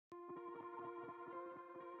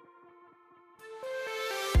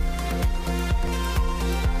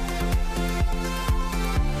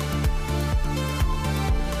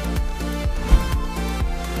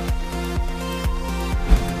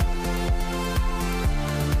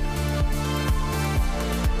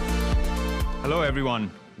Hello,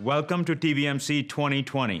 everyone. Welcome to TBMC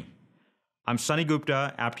 2020. I'm Sunny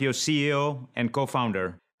Gupta, Apptio CEO and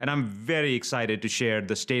co-founder, and I'm very excited to share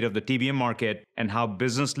the state of the TBM market and how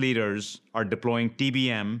business leaders are deploying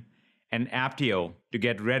TBM and Apptio to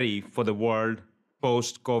get ready for the world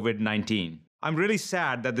post-COVID-19. I'm really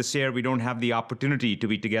sad that this year we don't have the opportunity to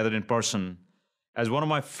be together in person, as one of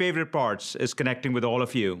my favorite parts is connecting with all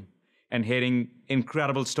of you and hearing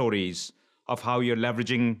incredible stories of how you're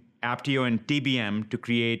leveraging Apptio and TBM to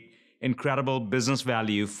create incredible business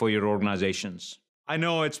value for your organizations. I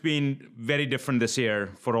know it's been very different this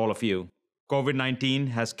year for all of you. COVID-19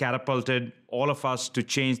 has catapulted all of us to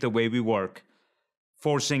change the way we work,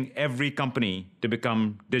 forcing every company to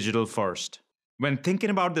become digital first. When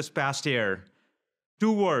thinking about this past year,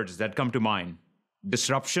 two words that come to mind: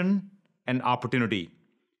 disruption and opportunity.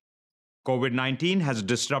 COVID-19 has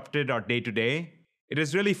disrupted our day-to-day. It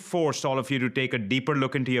has really forced all of you to take a deeper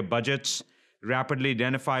look into your budgets, rapidly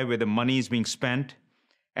identify where the money is being spent,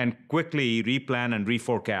 and quickly replan and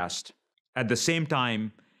reforecast. At the same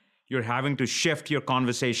time, you're having to shift your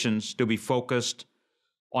conversations to be focused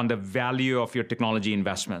on the value of your technology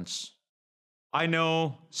investments. I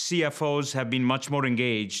know CFOs have been much more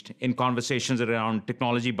engaged in conversations around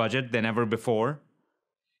technology budget than ever before.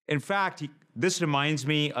 In fact, this reminds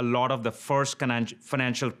me a lot of the first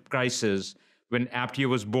financial crisis when Apptio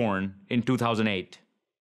was born in 2008.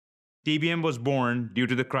 TBM was born due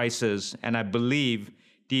to the crisis, and I believe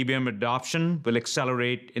TBM adoption will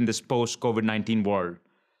accelerate in this post-COVID-19 world.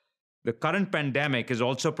 The current pandemic is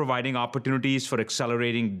also providing opportunities for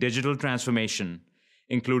accelerating digital transformation,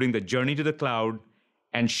 including the journey to the cloud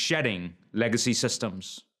and shedding legacy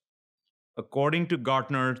systems. According to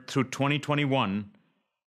Gartner, through 2021,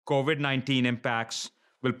 COVID-19 impacts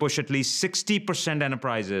will push at least 60%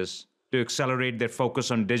 enterprises to accelerate their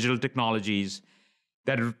focus on digital technologies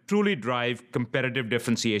that truly drive competitive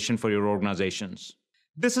differentiation for your organizations.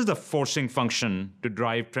 This is the forcing function to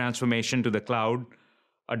drive transformation to the cloud,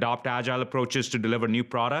 adopt agile approaches to deliver new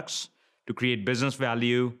products, to create business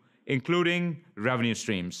value, including revenue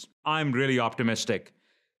streams. I'm really optimistic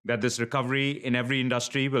that this recovery in every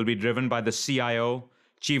industry will be driven by the CIO,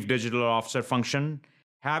 Chief Digital Officer function.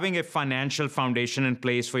 Having a financial foundation in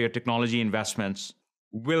place for your technology investments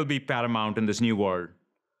will be paramount in this new world.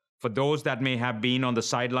 For those that may have been on the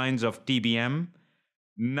sidelines of TBM,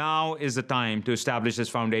 now is the time to establish this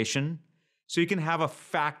foundation so you can have a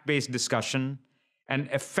fact-based discussion and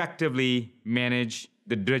effectively manage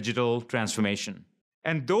the digital transformation.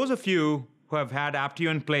 And those of you who have had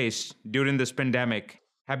Apptio in place during this pandemic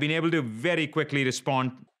have been able to very quickly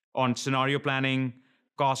respond on scenario planning,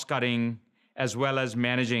 cost cutting, as well as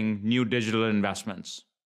managing new digital investments.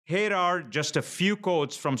 Here are just a few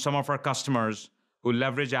quotes from some of our customers who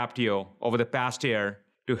leverage Apptio over the past year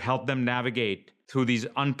to help them navigate through these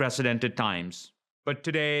unprecedented times. But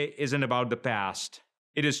today isn't about the past.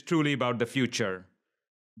 It is truly about the future.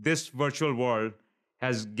 This virtual world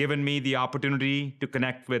has given me the opportunity to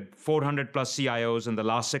connect with 400 plus CIOs in the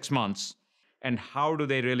last 6 months, and how do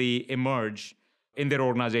they really emerge in their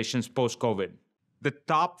organizations post-COVID. The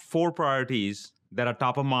top 4 priorities that are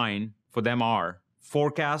top of mind for them are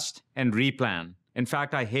forecast and replan. In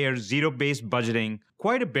fact, I hear zero-based budgeting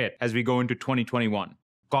quite a bit as we go into 2021.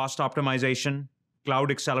 Cost optimization,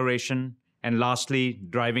 cloud acceleration, and lastly,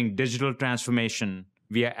 driving digital transformation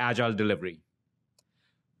via agile delivery.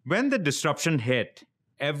 When the disruption hit,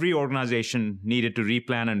 every organization needed to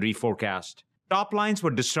replan and reforecast. Top lines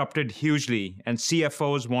were disrupted hugely, and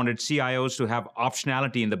CFOs wanted CIOs to have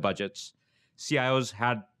optionality in the budgets. CIOs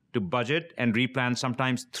had to budget and replan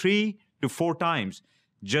sometimes 3 to 4 times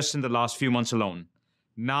just in the last few months alone.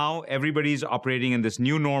 Now everybody's operating in this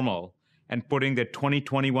new normal and putting their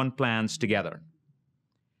 2021 plans together.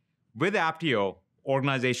 With Apptio,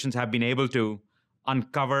 organizations have been able to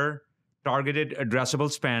uncover targeted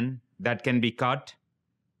addressable spend that can be cut,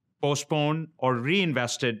 postponed, or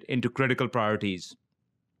reinvested into critical priorities.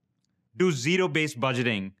 Do zero-based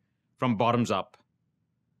budgeting from bottoms up.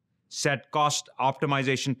 Set cost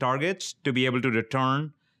optimization targets to be able to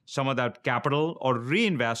return some of that capital or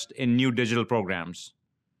reinvest in new digital programs.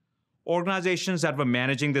 Organizations that were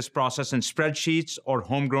managing this process in spreadsheets or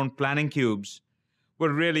homegrown planning cubes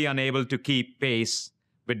were really unable to keep pace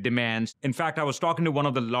with demands. In fact, I was talking to one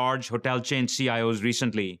of the large hotel chain CIOs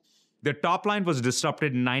recently. Their top line was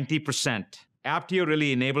disrupted 90%. Apptio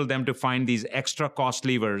really enabled them to find these extra cost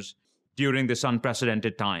levers during this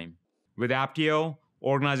unprecedented time. With Apptio,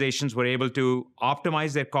 organizations were able to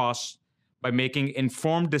optimize their costs by making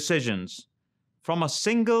informed decisions from a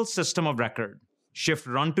single system of record. Shift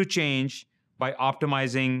run to change by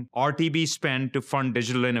optimizing RTB spend to fund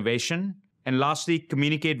digital innovation, And lastly,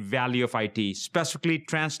 communicate value of IT, specifically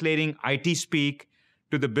translating IT speak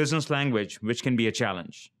to the business language, which can be a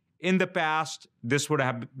challenge. In the past, this would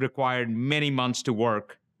have required many months to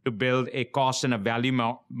work to build a cost and a value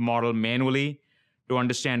model manually, to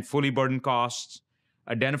understand fully burdened costs,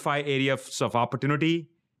 identify areas of opportunity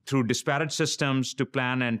through disparate systems to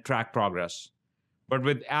plan and track progress. But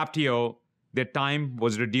with Apptio, their time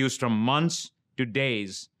was reduced from months to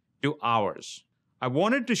days to hours. I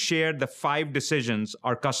wanted to share the 5 decisions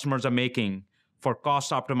our customers are making for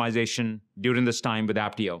cost optimization during this time with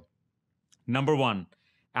Apptio. Number 1,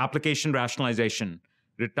 application rationalization,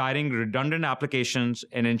 retiring redundant applications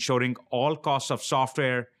and ensuring all costs of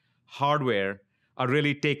software, hardware are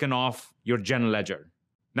really taken off your general ledger.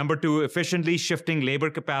 Number 2, efficiently shifting labor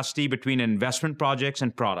capacity between investment projects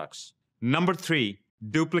and products. Number 3,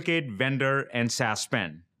 duplicate vendor and SaaS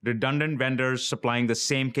spend. Redundant vendors supplying the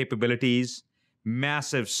same capabilities,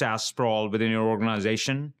 massive SaaS sprawl within your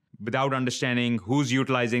organization without understanding who's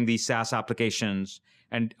utilizing these SaaS applications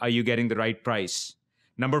and are you getting the right price.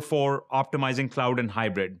 Number 4, optimizing cloud and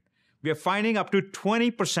hybrid. We are finding up to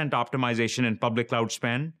 20% optimization in public cloud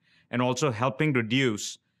spend and also helping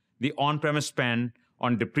reduce the on-premise spend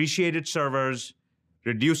on depreciated servers,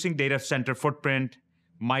 reducing data center footprint,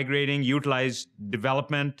 migrating utilized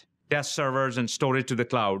development, test servers, and storage to the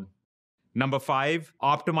cloud. Number 5,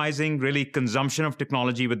 optimizing really consumption of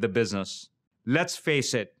technology with the business. Let's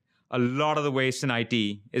face it, a lot of the waste in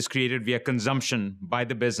IT is created via consumption by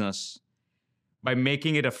the business. By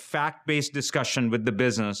making it a fact-based discussion with the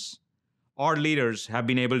business, our leaders have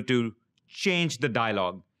been able to change the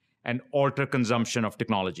dialogue and alter consumption of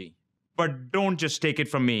technology. But don't just take it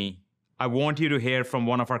from me. I want you to hear from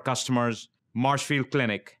one of our customers, Marshfield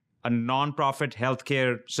Clinic, a nonprofit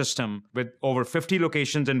healthcare system with over 50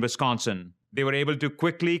 locations in Wisconsin. They were able to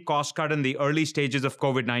quickly cost cut in the early stages of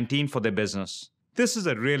COVID-19 for their business. This is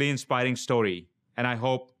a really inspiring story, and I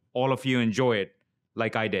hope all of you enjoy it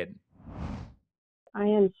like I did. I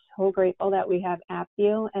am so grateful that we have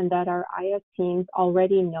Apptio and that our IS teams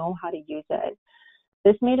already know how to use it.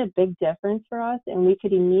 This made a big difference for us, and we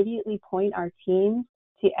could immediately point our teams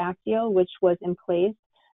to Apptio, which was in place.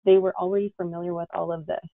 They were already familiar with all of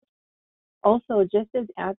this. Also, just as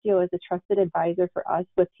Apptio is a trusted advisor for us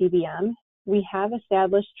with TBM, we have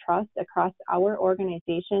established trust across our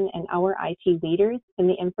organization and our IT leaders in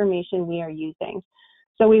the information we are using.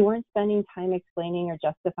 So we weren't spending time explaining or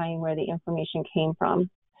justifying where the information came from.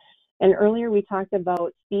 And earlier we talked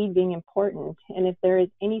about speed being important. And if there is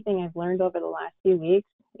anything I've learned over the last few weeks,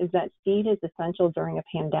 is that speed is essential during a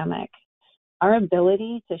pandemic. Our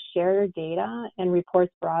ability to share data and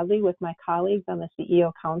reports broadly with my colleagues on the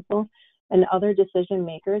CEO Council and other decision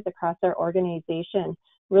makers across our organization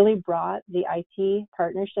really brought the IT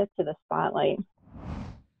partnership to the spotlight.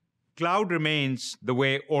 Cloud remains the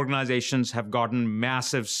way organizations have gotten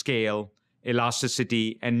massive scale,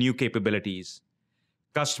 elasticity, and new capabilities.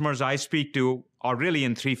 Customers I speak to are really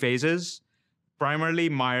in 3 phases, primarily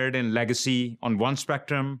mired in legacy on one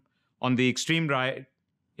spectrum. On the extreme right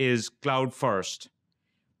is cloud first.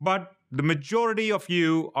 But the majority of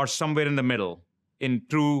you are somewhere in the middle, in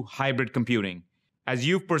true hybrid computing. As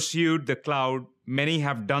you've pursued the cloud, many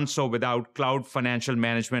have done so without cloud financial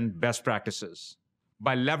management best practices.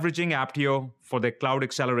 By leveraging Apptio for their cloud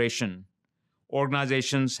acceleration,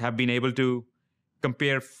 organizations have been able to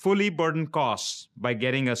compare fully burdened costs by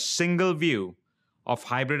getting a single view of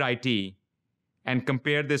hybrid IT and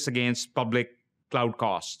compare this against public cloud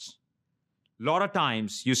costs. A lot of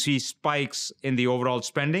times you see spikes in the overall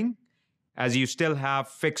spending as you still have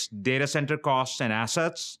fixed data center costs and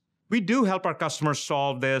assets. We do help our customers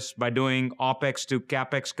solve this by doing OpEx to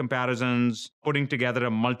CapEx comparisons, putting together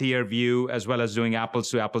a multi-year view, as well as doing apples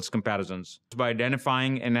to apples comparisons. By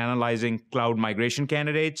identifying and analyzing cloud migration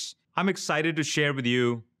candidates, I'm excited to share with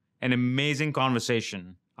you an amazing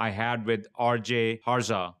conversation I had with RJ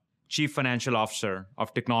Harza, Chief Financial Officer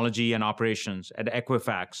of Technology and Operations at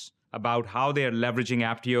Equifax, about how they are leveraging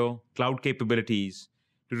Apptio cloud capabilities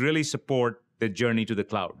to really support the journey to the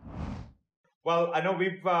cloud. Well, I know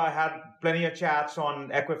we've had plenty of chats on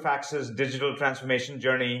Equifax's digital transformation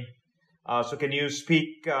journey. So can you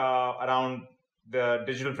speak around the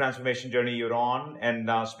digital transformation journey you're on and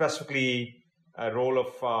specifically a role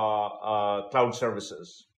of cloud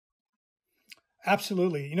services?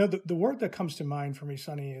 Absolutely. You know, the word that comes to mind for me,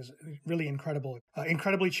 Sunny, is really incredible.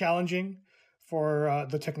 Incredibly challenging for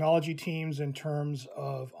the technology teams in terms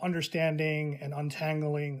of understanding and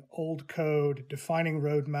untangling old code, defining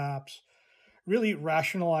roadmaps, really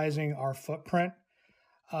rationalizing our footprint.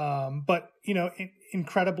 But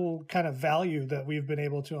incredible kind of value that we've been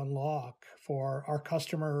able to unlock for our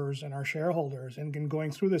customers and our shareholders, and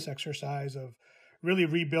going through this exercise of really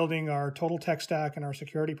rebuilding our total tech stack and our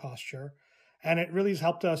security posture. And it really has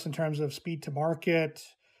helped us in terms of speed to market,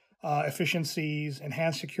 efficiencies,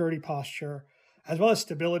 enhanced security posture, as well as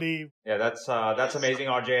stability. Yeah, that's amazing,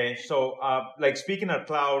 RJ. So, speaking of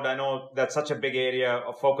cloud, I know that's such a big area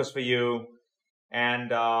of focus for you.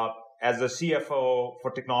 And as the CFO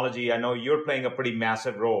for technology, I know you're playing a pretty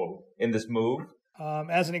massive role in this move.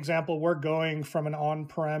 As an example, we're going from an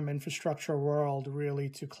on-prem infrastructure world really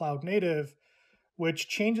to cloud native, which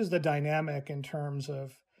changes the dynamic in terms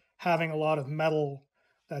of having a lot of metal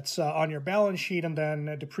that's on your balance sheet and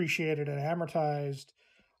then depreciated and amortized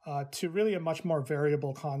to really a much more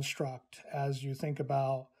variable construct as you think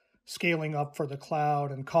about scaling up for the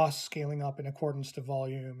cloud and costs scaling up in accordance to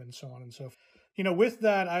volume and so on and so forth. With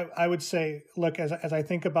that, I would say, look, as I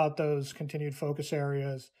think about those continued focus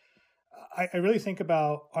areas, I really think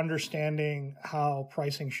about understanding how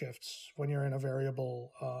pricing shifts when you're in a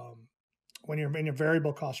variable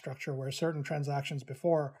cost structure where certain transactions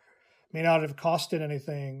before may not have costed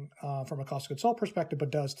anything from a cost of goods sold perspective, but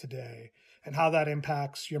does today, and how that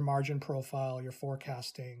impacts your margin profile, your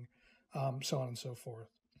forecasting, so on and so forth.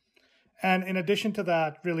 And in addition to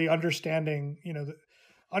that, really understanding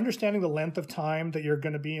the length of time that you're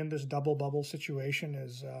going to be in this double bubble situation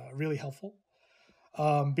is really helpful.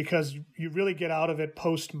 Because you really get out of it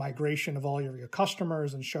post-migration of all your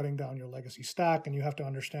customers and shutting down your legacy stack, and you have to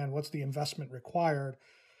understand what's the investment required.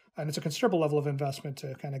 And it's a considerable level of investment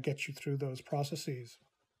to kind of get you through those processes.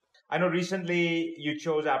 I know recently you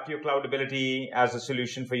chose Apptio Cloudability as a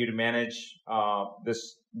solution for you to manage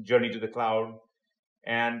this journey to the cloud.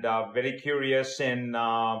 And very curious in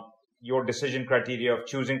your decision criteria of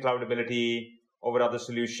choosing Cloudability over other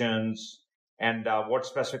solutions. And what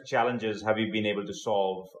specific challenges have you been able to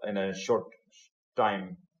solve in a short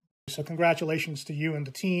time? So congratulations to you and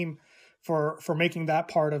the team for making that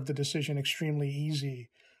part of the decision extremely easy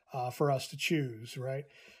for us to choose, right?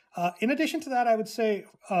 In addition to that, I would say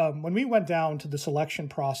when we went down to the selection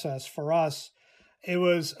process for us, it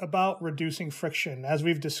was about reducing friction. As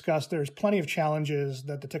we've discussed, there's plenty of challenges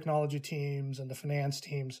that the technology teams and the finance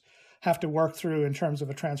teams have to work through in terms of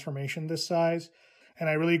a transformation this size. And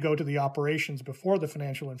I really go to the operations before the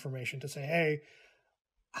financial information to say, hey,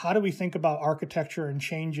 how do we think about architecture and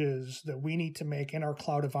changes that we need to make in our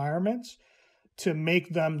cloud environments to make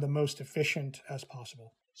them the most efficient as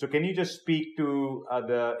possible? So can you just speak to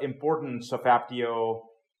the importance of Apptio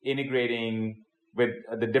integrating with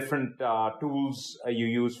the different tools you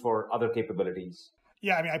use for other capabilities?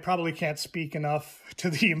 Yeah, I mean, I probably can't speak enough to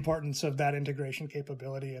the importance of that integration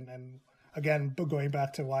capability. And again, going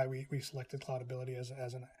back to why we selected Cloudability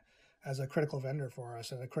as a critical vendor for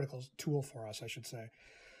us and a critical tool for us, I should say.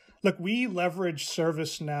 Look, we leverage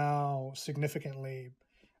ServiceNow significantly.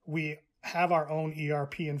 We have our own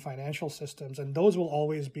ERP and financial systems, and those will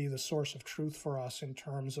always be the source of truth for us in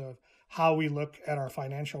terms of how we look at our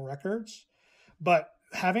financial records. But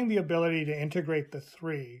having the ability to integrate the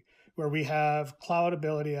three, where we have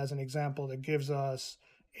Cloudability as an example that gives us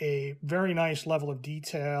a very nice level of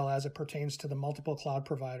detail as it pertains to the multiple cloud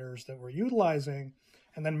providers that we're utilizing,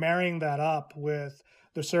 and then marrying that up with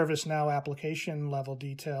the ServiceNow application level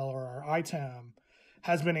detail or our ITAM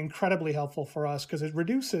has been incredibly helpful for us because it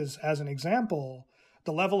reduces, as an example,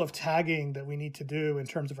 the level of tagging that we need to do in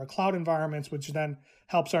terms of our cloud environments, which then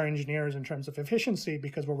helps our engineers in terms of efficiency,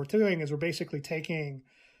 because what we're doing is we're basically taking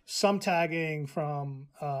some tagging from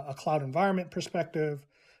a cloud environment perspective,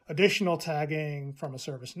 additional tagging from a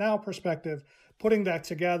ServiceNow perspective, putting that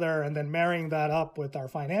together and then marrying that up with our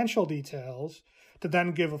financial details to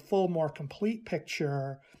then give a full, more complete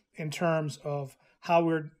picture in terms of how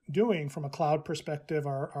we're doing from a cloud perspective,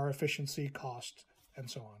 our efficiency, cost, and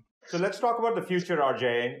so on. So let's talk about the future,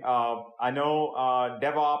 RJ. I know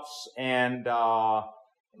DevOps and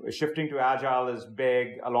shifting to Agile is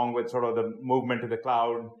big, along with sort of the movement to the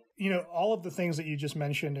cloud. All of the things that you just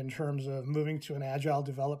mentioned in terms of moving to an Agile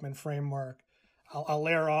development framework, I'll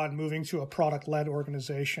layer on moving to a product-led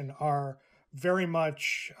organization are very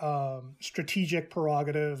much strategic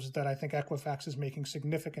prerogatives that I think Equifax is making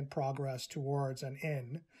significant progress towards and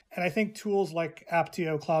in. And I think tools like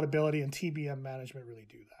Apptio, Cloudability, and TBM management really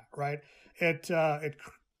do that, right? It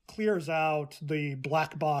clears out the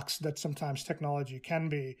black box that sometimes technology can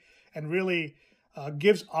be and really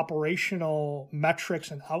gives operational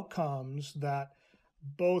metrics and outcomes that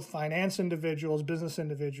both finance individuals, business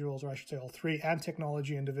individuals, or I should say all three, and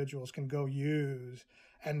technology individuals can go use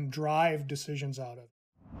and drive decisions out of.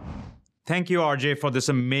 Thank you, RJ, for this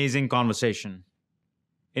amazing conversation.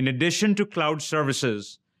 In addition to cloud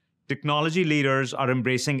services, technology leaders are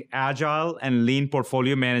embracing agile and lean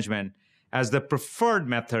portfolio management as the preferred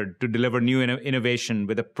method to deliver new innovation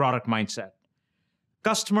with a product mindset.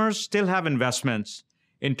 Customers still have investments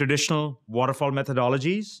in traditional waterfall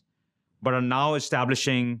methodologies, but are now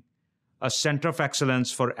establishing a center of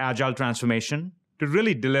excellence for agile transformation to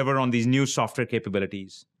really deliver on these new software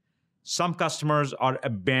capabilities. Some customers are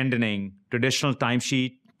abandoning traditional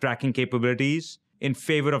timesheet tracking capabilities in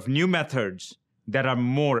favor of new methods that are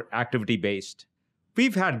more activity-based.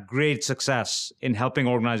 We've had great success in helping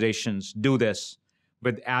organizations do this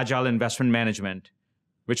with Agile Investment Management,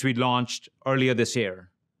 which we launched earlier this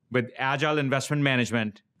year. With Agile Investment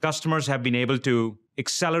Management, customers have been able to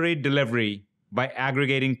accelerate delivery by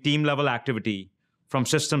aggregating team-level activity from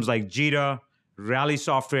systems like Jira, Rally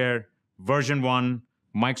Software, Version 1,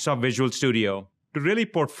 Microsoft Visual Studio, to really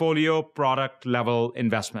portfolio product-level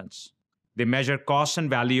investments. They measure cost and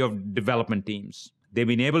value of development teams. They've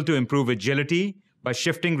been able to improve agility by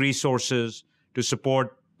shifting resources to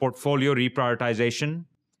support portfolio reprioritization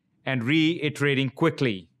and reiterating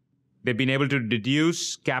quickly. They've been able to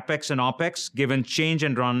reduce CapEx and OpEx given change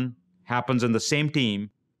and run happens in the same team.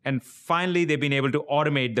 And finally, they've been able to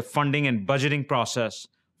automate the funding and budgeting process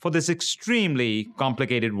for this extremely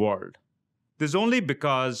complicated world. This is only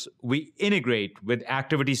because we integrate with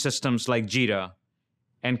activity systems like Jira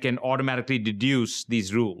and can automatically deduce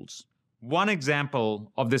these rules. One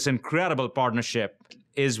example of this incredible partnership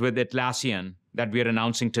is with Atlassian that we are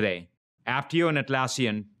announcing today. Apptio and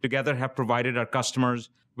Atlassian together have provided our customers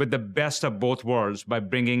with the best of both worlds by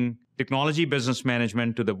bringing technology business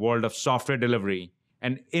management to the world of software delivery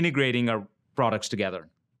and integrating our products together.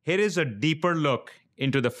 Here is a deeper look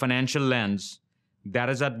into the financial lens that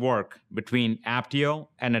is at work between Apptio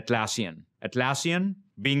and Atlassian. Atlassian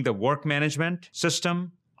being the work management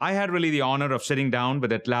system, I had really the honor of sitting down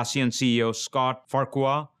with Atlassian CEO Scott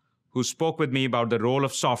Farquhar, who spoke with me about the role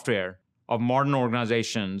of software of modern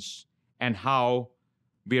organizations and how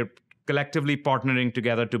we are collectively partnering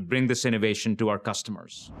together to bring this innovation to our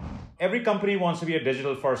customers. Every company wants to be a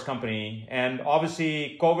digital-first company, and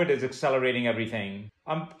obviously COVID is accelerating everything.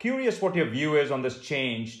 I'm curious what your view is on this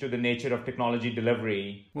change to the nature of technology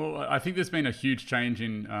delivery. Well, I think there's been a huge change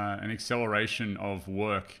in an acceleration of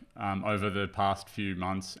work over the past few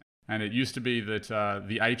months. And it used to be that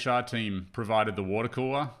the HR team provided the water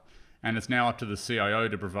cooler, and it's now up to the CIO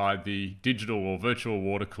to provide the digital or virtual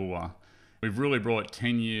water cooler. We've really brought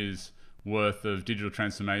 10 years worth of digital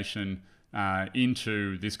transformation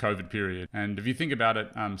into this COVID period. And if you think about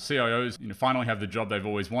it, CIOs finally have the job they've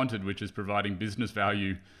always wanted, which is providing business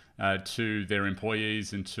value to their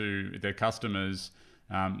employees and to their customers.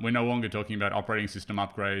 We're no longer talking about operating system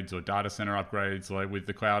upgrades or data center upgrades like with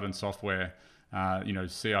the cloud and software.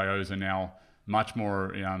 CIOs are now much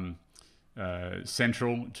more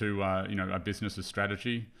central to a business's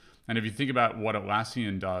strategy. And if you think about what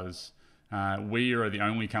Atlassian does, we are the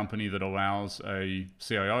only company that allows a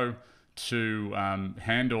CIO to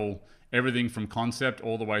handle everything from concept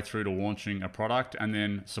all the way through to launching a product and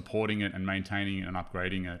then supporting it and maintaining it and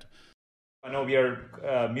upgrading it. I know we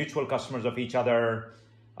are mutual customers of each other.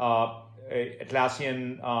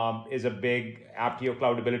 Atlassian is a big Apptio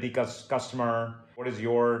Cloudability customer. What is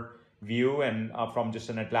your view and from just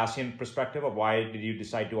an Atlassian perspective of why did you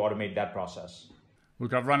decide to automate that process?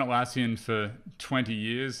 Look, I've run Atlassian for 20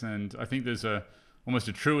 years, and I think there's almost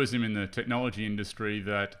a truism in the technology industry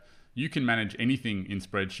that you can manage anything in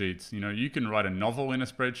spreadsheets. You can write a novel in a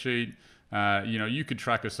spreadsheet. You could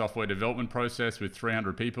track a software development process with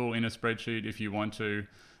 300 people in a spreadsheet if you want to.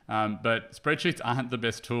 But spreadsheets aren't the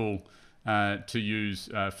best tool to use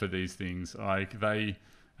for these things. Like they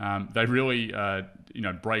really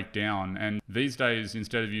break down. And these days,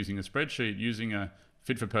 instead of using a spreadsheet, using a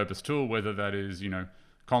fit-for-purpose tool, whether that is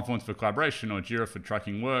Confluence for collaboration or Jira for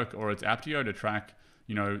tracking work, or it's Apptio to track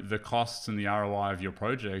the costs and the ROI of your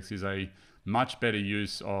projects, is a much better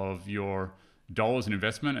use of your dollars in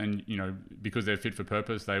investment. And because they're fit for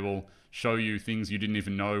purpose, they will show you things you didn't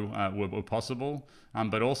even know were possible.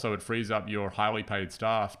 But also it frees up your highly paid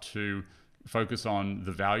staff to focus on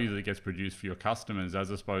the value that gets produced for your customers, as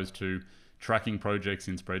opposed to tracking projects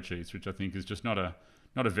in spreadsheets, which I think is just not a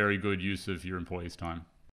very good use of your employees' time.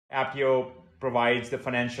 Apptio provides the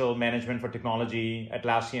financial management for technology.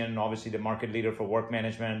 Atlassian, obviously the market leader for work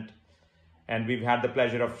management. And we've had the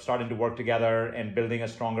pleasure of starting to work together and building a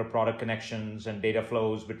stronger product connections and data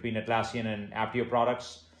flows between Atlassian and Apptio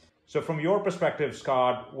products. So from your perspective,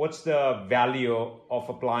 Scott, what's the value of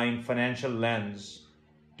applying financial lens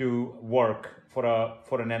to work for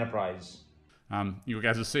an enterprise? As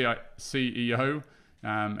a CEO,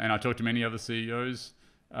 and I talk to many other CEOs,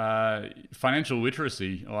 financial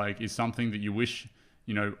literacy is something that you wish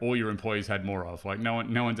all your employees had more of.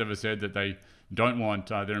 No one's ever said that they don't want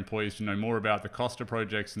their employees to know more about the cost of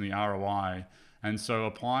projects and the ROI. And so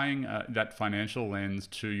applying that financial lens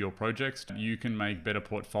to your projects, you can make better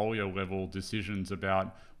portfolio level decisions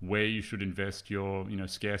about where you should invest your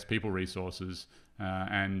scarce people resources,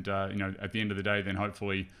 and at the end of the day, then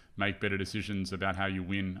hopefully make better decisions about how you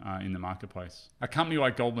win in the marketplace. A company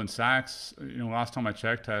like Goldman Sachs, last time I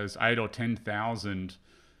checked, has 8,000 or 10,000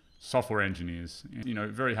 software engineers.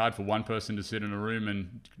 Very hard for one person to sit in a room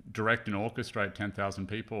and direct and orchestrate 10,000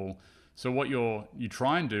 people. So what you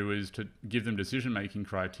try and do is to give them decision-making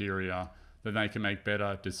criteria that they can make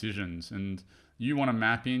better decisions. And you want to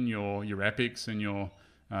map in your epics and your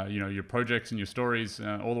projects and your stories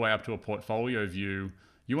all the way up to a portfolio view.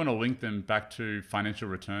 You want to link them back to financial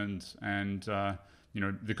returns. And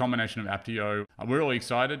the combination of Apptio, we're really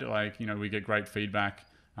excited. We get great feedback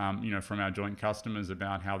from our joint customers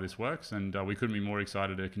about how this works, and we couldn't be more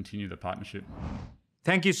excited to continue the partnership.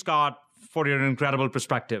 Thank you, Scott, for your incredible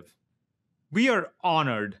perspective. We are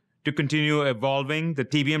honored to continue evolving the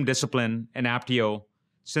TBM discipline in Apptio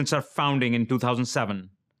since our founding in 2007,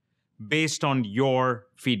 based on your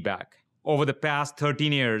feedback. Over the past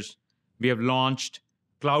 13 years, we have launched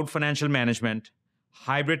cloud financial management,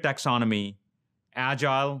 hybrid taxonomy,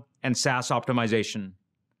 agile, and SaaS optimization.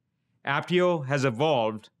 Apptio has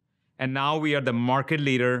evolved, and now we are the market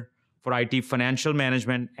leader for IT financial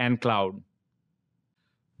management and cloud.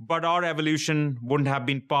 But our evolution wouldn't have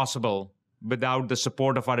been possible without the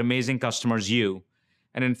support of our amazing customers, you.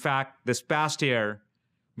 And in fact, this past year,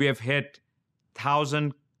 we have hit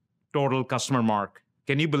 1,000 total customer mark.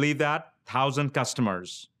 Can you believe that? 1,000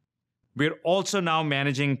 customers. We're also now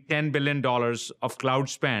managing $10 billion of cloud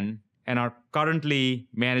spend and are currently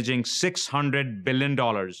managing $600 billion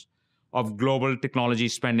of global technology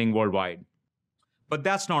spending worldwide. But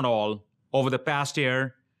that's not all. Over the past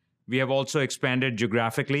year, we have also expanded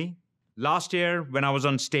geographically. Last year, when I was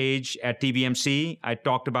on stage at TBMC, I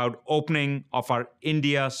talked about opening of our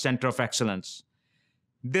India Center of Excellence.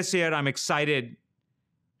 This year, I'm excited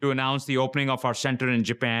to announce the opening of our center in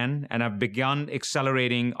Japan, and have begun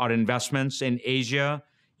accelerating our investments in Asia,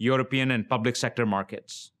 European, and public sector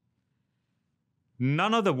markets.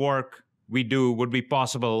 None of the work we do would be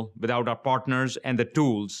possible without our partners and the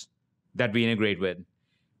tools that we integrate with.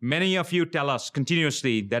 Many of you tell us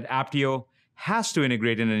continuously that Apptio has to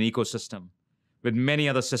integrate in an ecosystem with many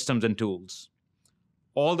other systems and tools,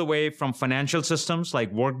 all the way from financial systems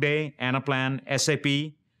like Workday, Anaplan,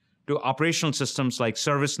 SAP, to operational systems like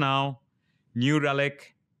ServiceNow, New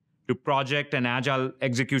Relic, to project and agile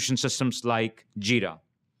execution systems like Jira.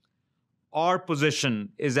 Our position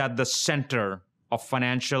is at the center of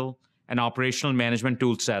financial and operational management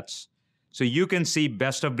tool sets, so you can see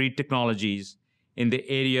best-of-breed technologies in the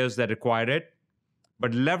areas that require it,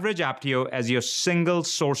 but leverage Apptio as your single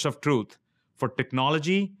source of truth for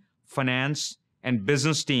technology, finance, and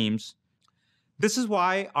business teams. This is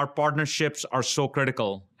why our partnerships are so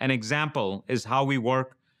critical. An example is how we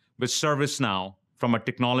work with ServiceNow from a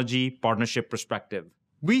technology partnership perspective.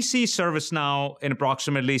 We see ServiceNow in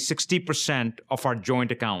approximately 60% of our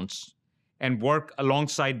joint accounts and work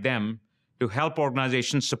alongside them to help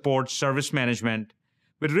organizations support service management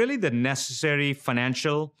with really the necessary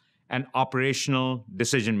financial and operational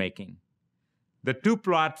decision-making. The two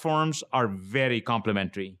platforms are very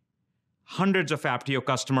complementary. Hundreds of Apptio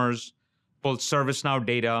customers pull ServiceNow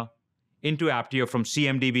data into Apptio from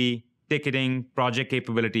CMDB, ticketing, project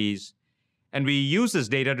capabilities, and we use this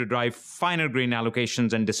data to drive finer grain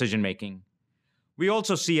allocations and decision-making. We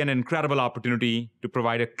also see an incredible opportunity to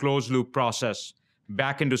provide a closed-loop process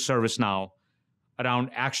back into ServiceNow around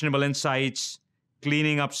actionable insights,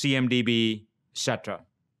 cleaning up CMDB, etc.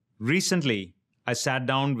 Recently, I sat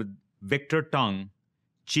down with Victor Tung,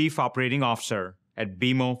 Chief Operating Officer at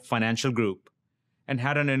BMO Financial Group, and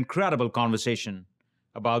had an incredible conversation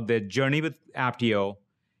about their journey with Apptio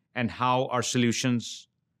and how our solutions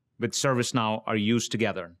with ServiceNow are used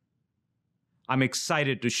together. I'm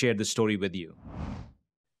excited to share this story with you.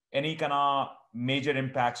 Any kind of major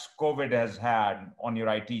impacts COVID has had on your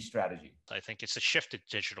IT strategy? I think it's a shift to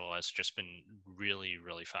digital has just been really,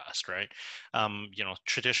 really fast, right?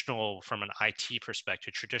 Traditional, from an IT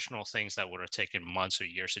perspective, traditional things that would have taken months or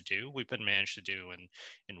years to do, we've been managed to do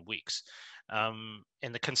in weeks. And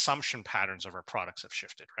the consumption patterns of our products have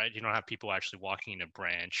shifted, right? You don't have people actually walking in a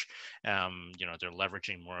branch. They're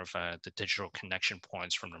leveraging more of the digital connection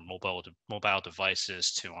points from their mobile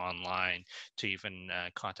devices to online to even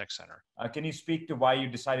contact center. Can you speak to why you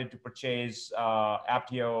decided to purchase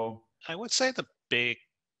Apptio? I would say the big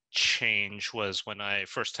change was when I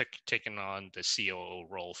first taken on the COO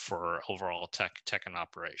role for overall tech and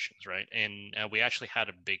operations, right? And we actually had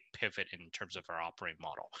a big pivot in terms of our operating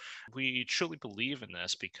model. We truly believe in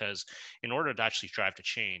this because in order to actually drive the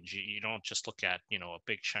change, you don't just look at, you know, a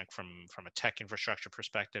big chunk from a tech infrastructure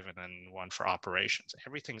perspective and then one for operations.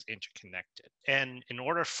 Everything's interconnected. And in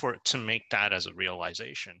order for to make that as a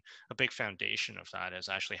realization, a big foundation of that is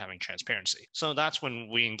actually having transparency. So that's when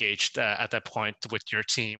we engaged at that point with your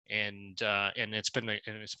team, and it's been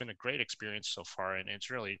a great experience so far, and it's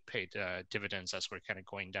really paid dividends as we're kind of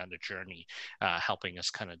going down the journey, helping us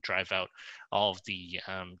kind of drive out all of the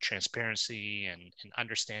transparency and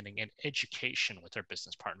understanding and education with our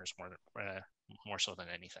business partners more so than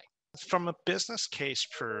anything. From a business case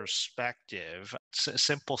perspective,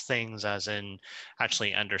 simple things as in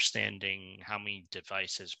actually understanding how many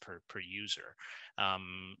devices per user,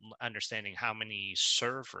 understanding how many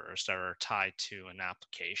servers that are tied to an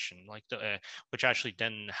application, like which actually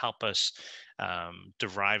then help us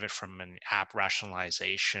derive it from an app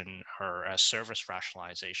rationalization or a service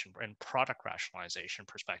rationalization and product rationalization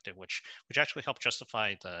perspective, which actually help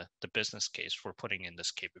justify the business case for putting in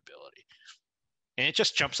this capability. And it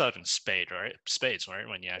just jumps out in spades, right?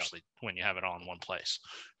 When you have it all in one place.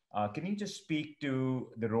 Can you just speak to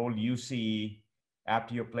the role you see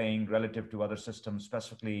Apptio playing relative to other systems,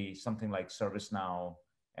 specifically something like ServiceNow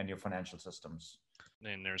and your financial systems?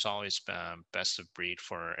 And there's always best of breed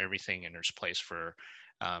for everything, and there's a place for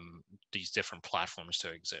these different platforms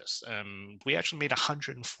to exist. We actually made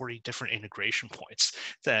 140 different integration points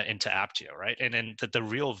into Apptio, right? And then the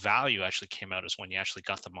real value actually came out is when you actually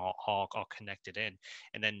got them all connected in,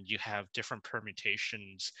 and then you have different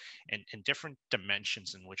permutations and different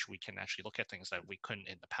dimensions in which we can actually look at things that we couldn't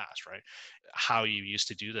in the past, right? How you used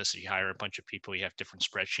to do this, you hire a bunch of people, you have different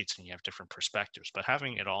spreadsheets, and you have different perspectives, but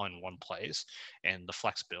having it all in one place and the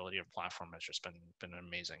flexibility of the platform has just been an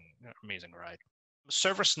amazing ride.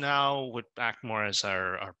 ServiceNow would act more as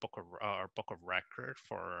our book of record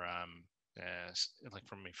for like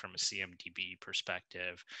from a CMDB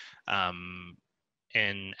perspective,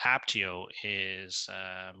 and Apptio is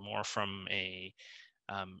more from a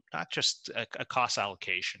not just a cost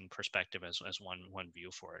allocation perspective as one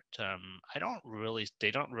view for it.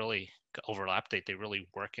 They don't really overlap. They really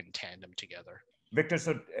work in tandem together. Victor,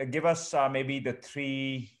 so give us maybe the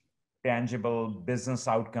three tangible business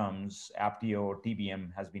outcomes Apptio or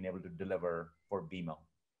TBM has been able to deliver for BMO?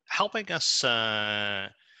 Helping us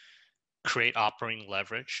create operating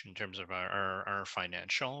leverage in terms of our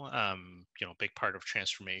financial. Big part of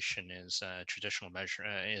transformation is traditional measure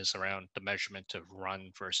is around the measurement of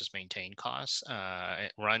run versus maintain costs,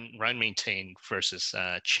 run maintain versus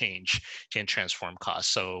change and transform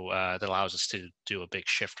costs. So that allows us to do a big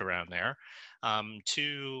shift around there.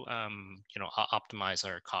 To optimize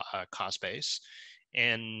our cost base,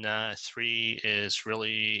 and three is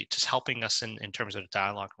really just helping us in terms of the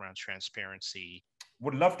dialogue around transparency.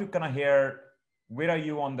 Would love to kind of hear, where are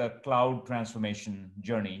you on the cloud transformation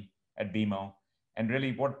journey at BMO, and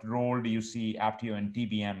really what role do you see Apptio and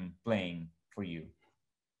TBM playing for you?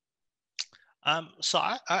 So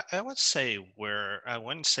I would say I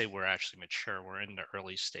wouldn't say we're actually mature. We're in the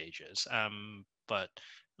early stages, but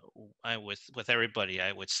with everybody,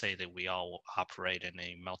 I would say that we all operate in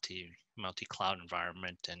a multi-cloud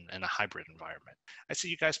environment and a hybrid environment. I see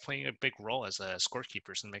you guys playing a big role as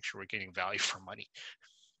scorekeepers and make sure we're getting value for money.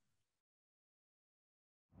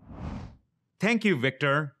 Thank you,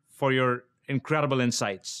 Victor, for your incredible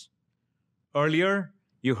insights. Earlier,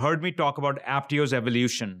 you heard me talk about Apptio's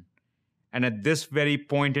evolution, and at this very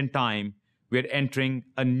point in time, we're entering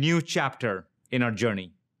a new chapter in our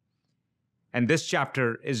journey. And this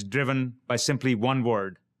chapter is driven by simply one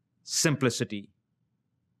word: simplicity.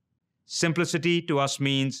 Simplicity to us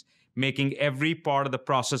means making every part of the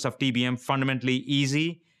process of TBM fundamentally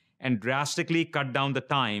easy and drastically cut down the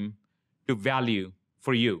time to value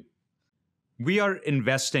for you. We are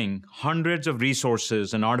investing hundreds of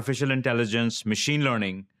resources in artificial intelligence, machine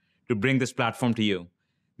learning to bring this platform to you.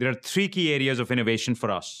 There are three key areas of innovation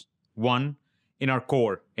for us. One, in our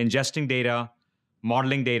core, ingesting data,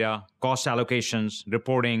 modeling data, cost allocations,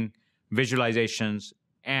 reporting, visualizations,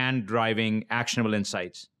 and driving actionable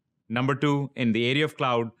insights. Number two, in the area of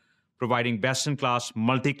cloud, providing best-in-class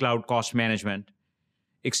multi-cloud cost management,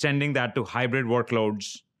 extending that to hybrid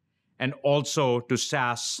workloads, and also to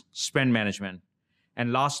SaaS spend management.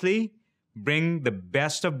 And lastly, bring the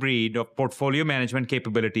best of breed of portfolio management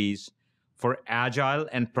capabilities for agile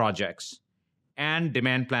and projects, and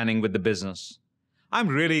demand planning with the business. I'm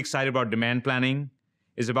really excited about demand planning.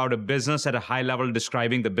 It's about a business at a high level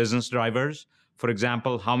describing the business drivers For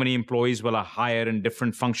example, how many employees will I hire in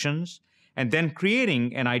different functions, and then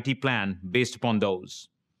creating an IT plan based upon those.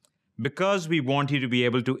 Because we want you to be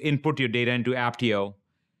able to input your data into Apptio,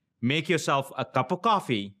 make yourself a cup of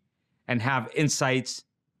coffee, and have insights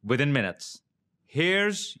within minutes.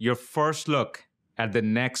 Here's your first look at the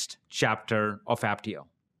next chapter of Apptio.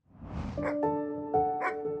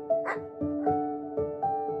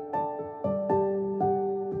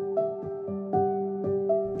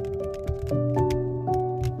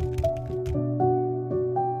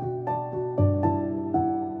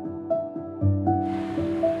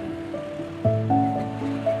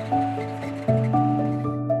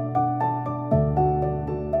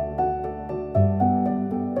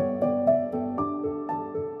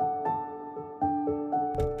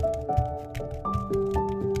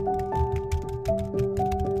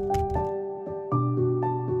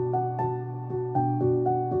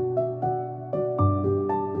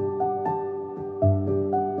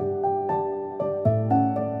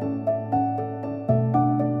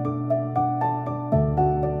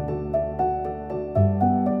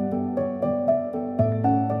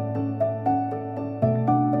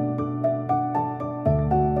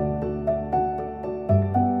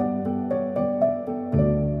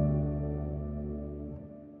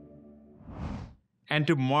 And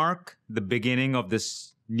to mark the beginning of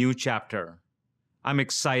this new chapter, I'm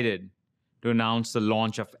excited to announce the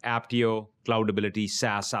launch of Apptio Cloudability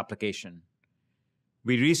SaaS application.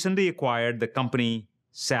 We recently acquired the company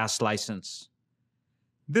SaaS license.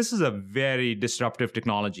 This is a very disruptive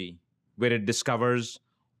technology where it discovers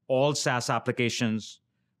all SaaS applications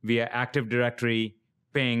via Active Directory,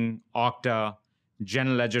 Ping, Okta,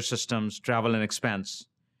 general ledger systems, travel and expense.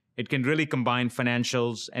 It can really combine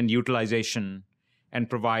financials and utilization and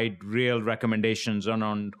provide real recommendations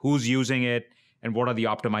on who's using it and what are the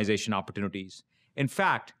optimization opportunities. In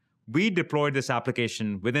fact, we deployed this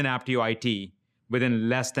application within Apptio IT within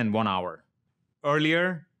less than 1 hour.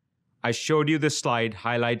 Earlier, I showed you this slide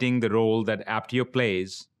highlighting the role that Apptio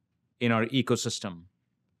plays in our ecosystem.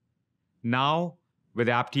 Now, with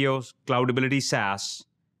Apptio's Cloudability SaaS,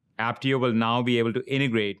 Apptio will now be able to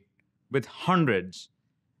integrate with hundreds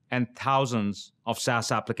and thousands of SaaS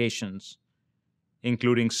applications,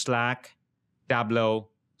 including Slack, Tableau,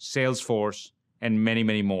 Salesforce, and many,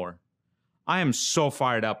 many more. I am so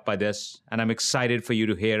fired up by this, and I'm excited for you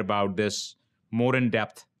to hear about this more in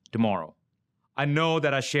depth tomorrow. I know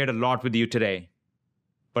that I shared a lot with you today,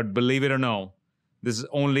 but believe it or no, this is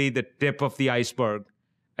only the tip of the iceberg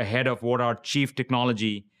ahead of what our Chief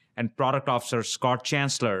Technology and Product Officer, Scott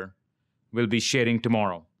Chancellor, will be sharing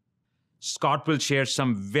tomorrow. Scott will share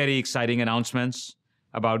some very exciting announcements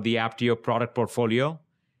about the Apptio product portfolio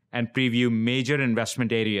and preview major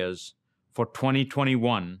investment areas for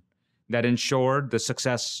 2021 that ensure the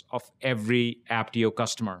success of every Apptio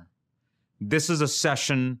customer. This is a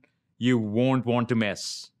session you won't want to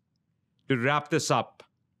miss. To wrap this up,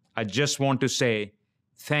 I just want to say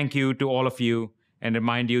thank you to all of you and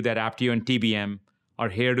remind you that Apptio and TBM are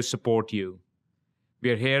here to support you. We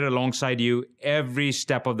are here alongside you every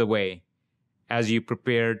step of the way as you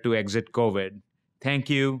prepare to exit COVID.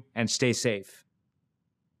 Thank you and stay safe.